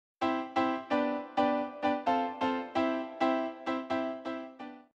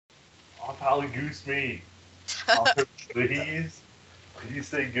Tyler, goose me. Tyler, please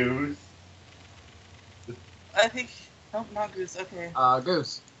say goose. I think. Oh, not goose. Okay.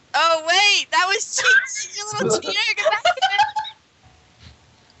 Goose. Oh wait, that was cheating, you little cheater! Get back here!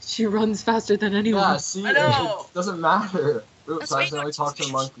 She runs faster than anyone. Yeah, see, I know. it doesn't matter. Oops, That's I why accidentally you talked to a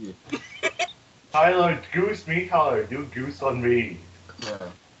don't monkey. Tyler, goose me, Tyler. Do goose on me. Okay.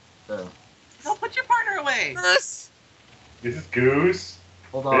 Okay. No, put your partner away. Goose! This is goose.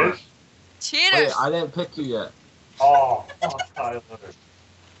 Hold on. Fish. Cheater! Wait, I didn't pick you yet. Oh, fuck, Tyler.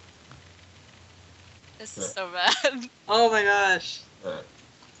 This is so bad. Oh my gosh. Okay.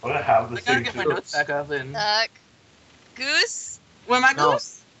 I'm gonna have the I gotta same get my notes back up and. Goose? When my No.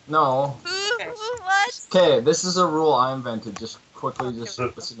 goose? No. Who? Okay. What? Okay, this is a rule I invented. Just quickly, just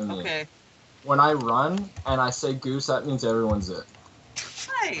Okay. listen to me. Okay. When I run and I say goose, that means everyone's it.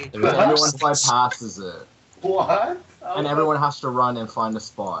 Hi. And everyone bypasses it. What? And everyone has to run and find a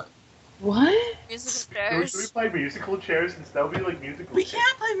spot. What? Musical Should we chairs? play musical chairs instead? That'll be like musical We chairs.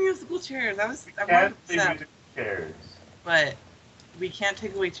 can't play musical chairs. I Can't wanted play that, musical chairs. but we can't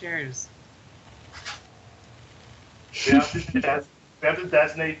take away chairs. We have to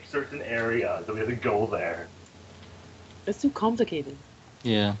designate certain areas, so we have to go there. It's too complicated.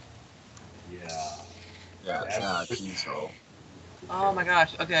 Yeah. Yeah. Yeah, geez, so. Oh my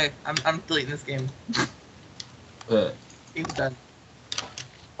gosh. Okay, I'm deleting this game. Okay, Game's done.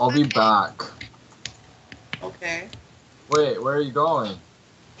 I'll be Okay. back. Okay. Wait, where are you going?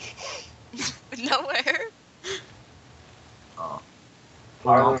 Nowhere. Oh.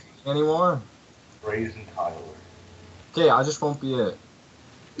 We're Tyler, not playing anymore? Raisin Tyler. Okay, I just won't be it.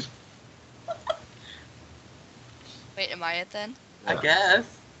 Wait, am I it then? I Yeah. guess.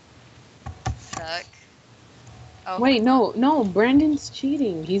 Duck. Oh. Wait, no, Brandon's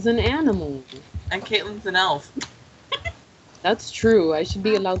cheating. He's an animal. And Caitlin's an elf. That's true. I should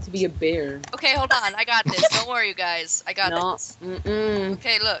be allowed to be a bear. Okay, hold on. I got this. Don't worry, you guys. I got No, this.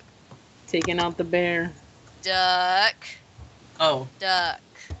 Okay, look. taking out the bear. Duck. Oh. Duck.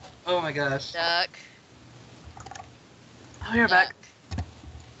 Oh my gosh. Duck. Oh, you're back.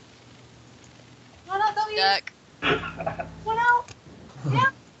 Duck. What out?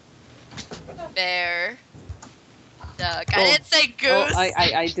 Bear. Duck. I Oh. didn't say goose. Oh,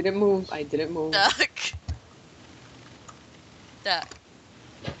 I didn't move. I didn't move. Duck. Duck.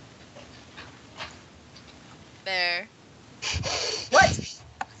 Bear. What?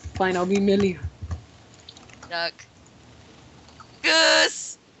 Fine, I'll be Millie. Duck.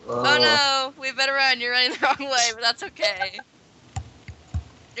 Goose! Oh no! We better run. You're running the wrong way, but that's okay.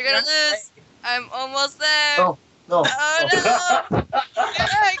 You're gonna lose. I'm almost there. No, no. Oh no! There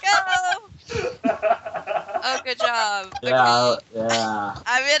I go! Oh, good job. Yeah, Okay. yeah.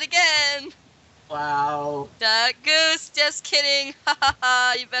 I'm it again. Wow. Duck, goose. Just kidding. Ha ha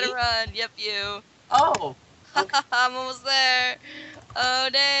ha. You better run. Yep, you. Oh. Ha ha ha. I'm almost there. Oh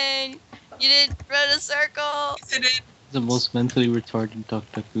dang! You didn't run a circle. The most mentally retarded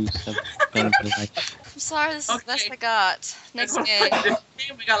Dr. Goose I've got in my life. I'm sorry. This is the best Okay. I got. Next game.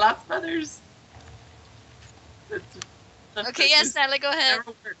 We got lots of others. Okay, yes, Natalie, go ahead.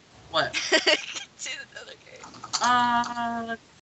 Never worked. What? Do the other game. Let's